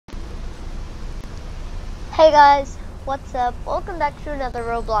Hey guys, what's up? Welcome back to another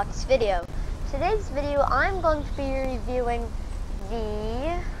Roblox video. Today's video I'm going to be reviewing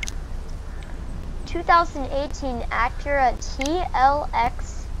the 2018 Acura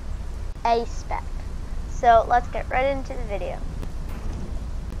TLX A-Spec. So let's get right into the video.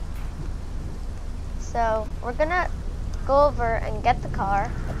 So we're gonna go over and get the car.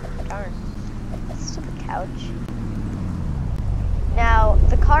 Darn, a stupid couch. Now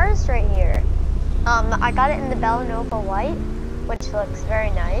the car is right here. I got it in the Bellanova white, which looks very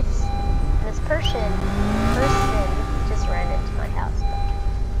nice. And this person just ran into my house,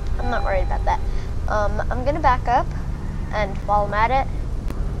 but I'm not worried about that. I'm gonna back up, and while I'm at it,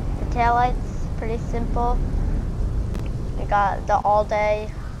 the taillights, pretty simple. We got the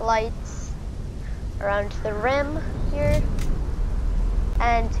all-day lights around the rim here.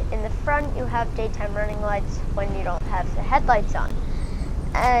 And in the front, you have daytime running lights when you don't have the headlights on.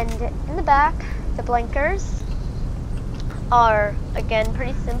 And in the back, the blinkers are, again,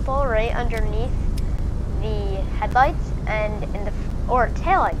 pretty simple, right underneath the headlights and or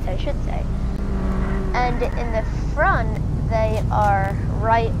taillights, I should say. And in the front, they are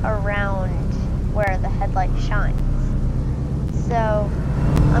right around where the headlight shines. So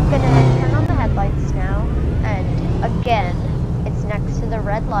I'm gonna turn on the headlights now, and again, it's next to the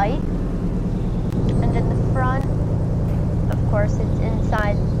red light. And in the front, of course, it's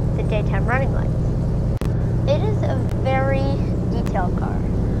inside the daytime running lights. It is a very detailed car,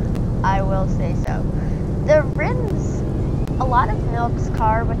 I will say so. The rims, a lot of Milk's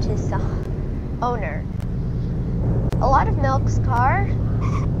car, which is the owner, a lot of Milk's car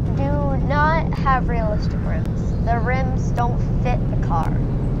do not have realistic rims. The rims don't fit the car.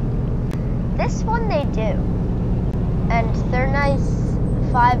 This one they do, and they're nice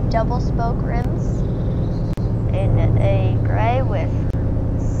 5 double spoke rims in a gray with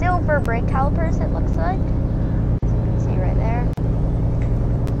silver brake calipers, it looks like. As you can see right there.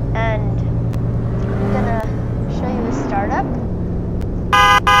 And I'm gonna show you a startup. If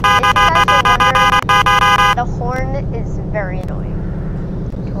you guys are wondering, the horn is very annoying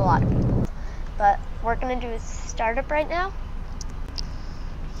to a lot of people. But we're gonna do a startup right now.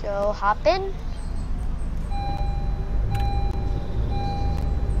 So hop in.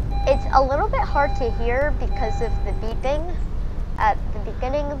 It's a little bit hard to hear because of the beeping at the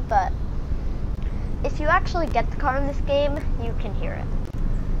beginning, but if you actually get the car in this game, you can hear it.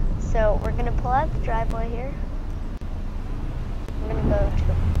 So we're gonna pull out the driveway here. I'm gonna go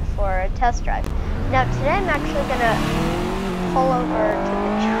for a test drive. Now today I'm actually gonna pull over to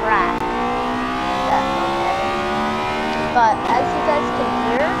the track. But as you guys can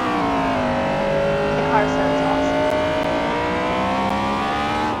hear, the car sounds awesome.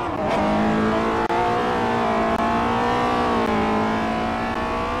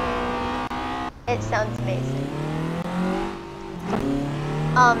 It sounds amazing.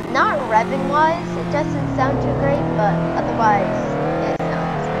 Not revving wise, it doesn't sound too great, but otherwise, it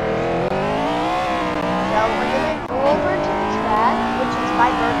sounds amazing. So we're gonna go over to the track, which is by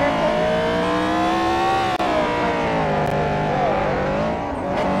Burger King.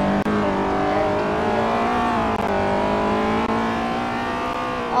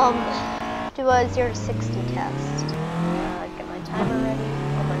 Do a 0 to 60 test. Get my timer ready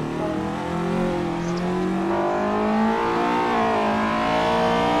on my phone.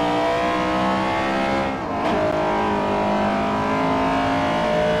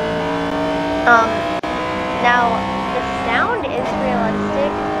 Now, the sound is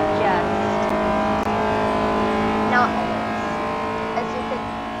realistic, just not always. As you can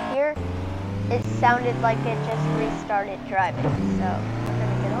hear, it sounded like it just restarted driving. So, I'm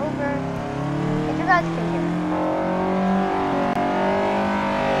gonna get over. If you guys can hear it.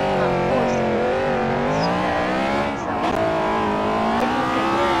 Of course, if you can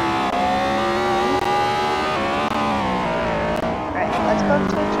hear it. Alright, let's go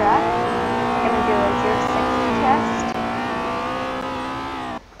to the track. I'm gonna do a 0 to 60 test.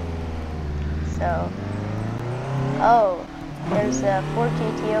 So, oh, there's a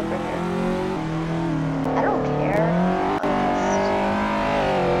 4GT over here. I don't care.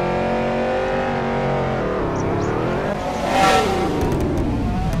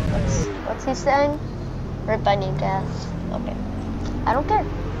 What's he saying? Rip, I need gas. Okay. I don't care.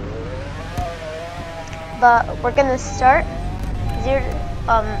 But we're gonna start 0.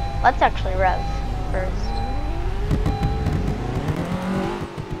 Let's actually rev first.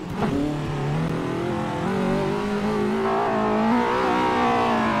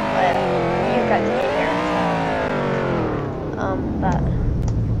 But you guys can hear it. But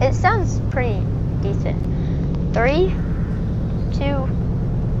it sounds pretty decent. 3, 2,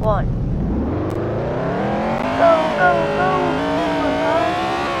 1.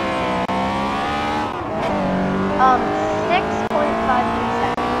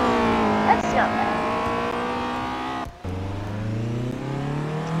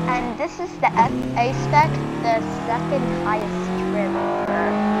 And this is the A-Spec, the second highest trim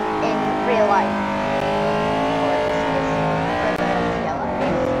in real life. Or this is for the TLX.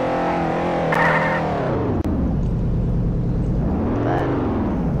 But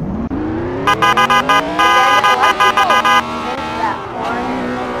again, a lot of people think that horn is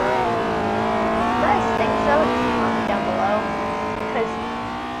annoying. If you guys think so, just comment down below. Because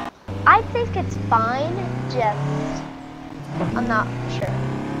I think it's fine, just I'm not sure.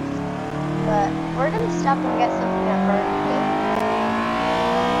 But we're gonna stop and get something at Burger King.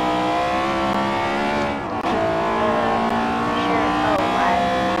 Sure. Oh, lag.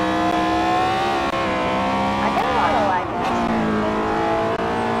 I get a lot of lag in this room.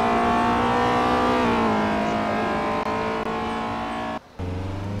 Let's keep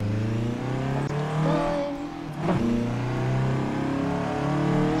going.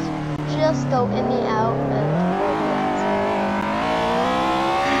 Just go in the out and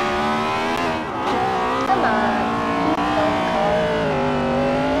come on, keep going, car.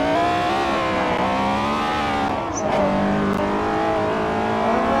 So,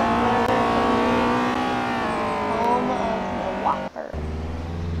 home of the Whopper.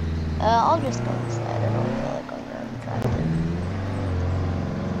 I'll just go inside. I don't feel like going around driving.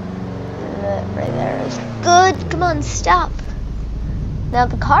 Right there is good. Come on, stop. Now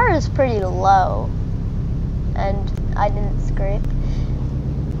the car is pretty low, and I didn't scrape.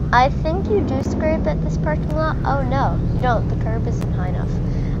 I think you do scrape at this parking lot. Oh no, you don't. The curb isn't high enough.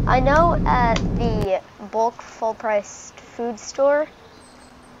 I know at the bulk full-priced food store,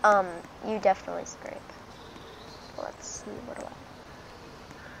 you definitely scrape. Let's see, what do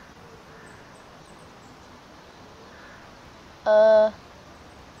I...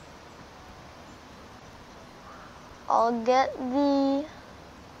 I'll get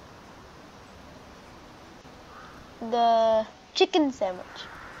the chicken sandwich.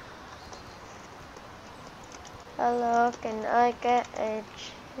 Hello, can I get a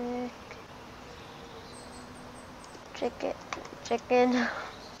chicken?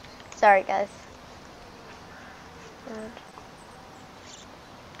 Sorry, guys.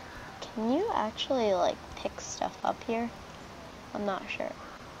 Can you actually, like, pick stuff up here? I'm not sure.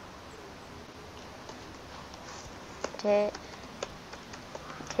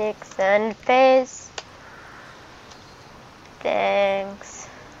 Ticks and face. Thanks.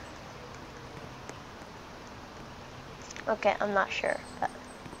 Okay, I'm not sure, but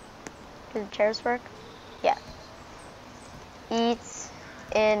do the chairs work? Yeah. Eats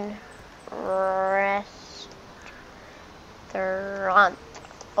in restaurant.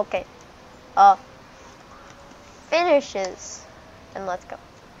 Okay. Finishes. And let's go.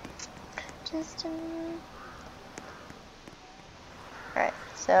 Just alright,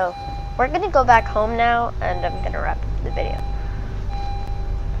 so we're gonna go back home now, and I'm gonna wrap up the video.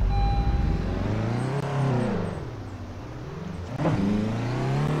 Come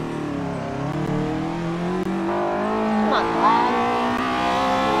on, lad.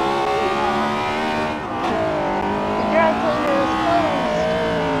 The dry cleaner is closed.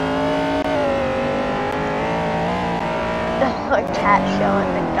 A cat show at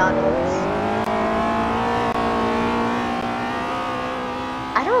McDonald's.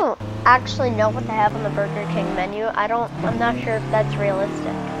 I don't actually know what they have on the Burger King menu. I'm not sure if that's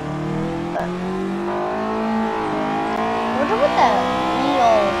realistic. But I wonder what the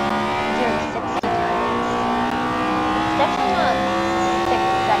real 0 to 60 time is. It's definitely not 6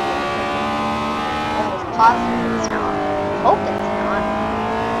 seconds. Almost positive it's not. Hope it's not.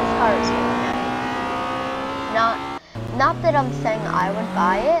 This car is really nice. Not that I'm saying I would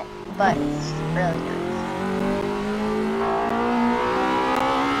buy it, but it's really nice.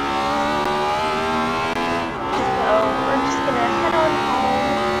 So we're just gonna head on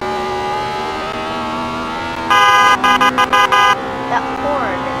home. That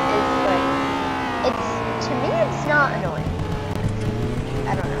horn is like, to me it's not annoying.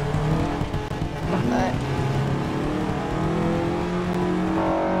 I don't know. But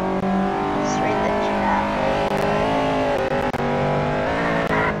let's read the chat.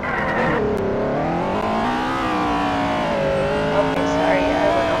 Okay, sorry, I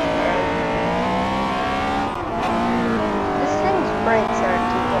went off the road. This thing's brakes aren't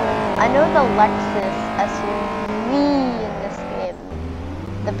too good. I know the Lexus SUV in this game,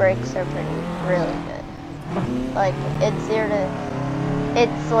 the brakes are really good. Like, it's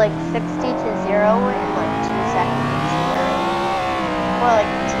like 60 to 0 in like 2 seconds. Or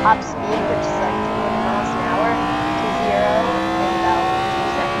like top speed, which is like 200 miles an hour, to 0 in about 2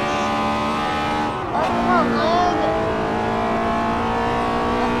 seconds. Oh, come on, lag!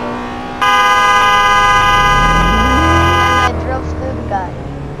 And I drove through the guy.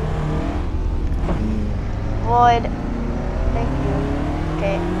 Lloyd. Thank you.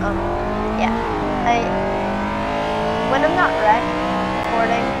 Okay, yeah. When I'm not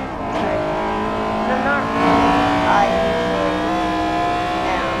recording, sorry. When I'm not recording, I usually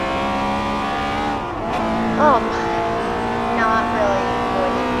am, not really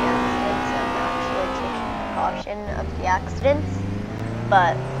avoiding the accidents. I'm actually taking precaution of the accidents,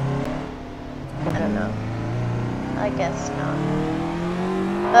 but I don't know. I guess not.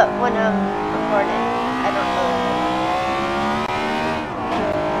 But when I'm recording, I don't really think.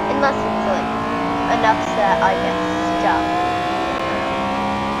 Unless it's like enough that I get stuck.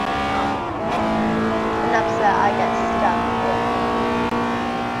 Enough that I get stuck with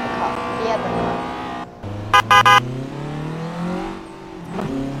the car. The other car.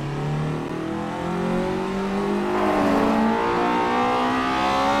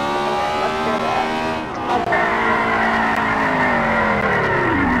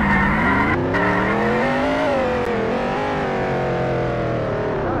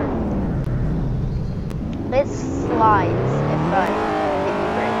 It slides if I hit the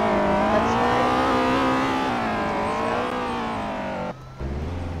brake. That's why.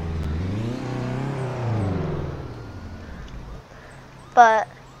 But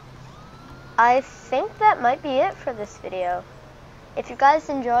I think that might be it for this video. If you guys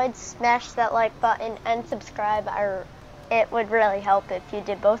enjoyed, smash that like button and subscribe. It would really help if you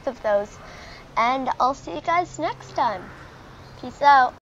did both of those. And I'll see you guys next time. Peace out.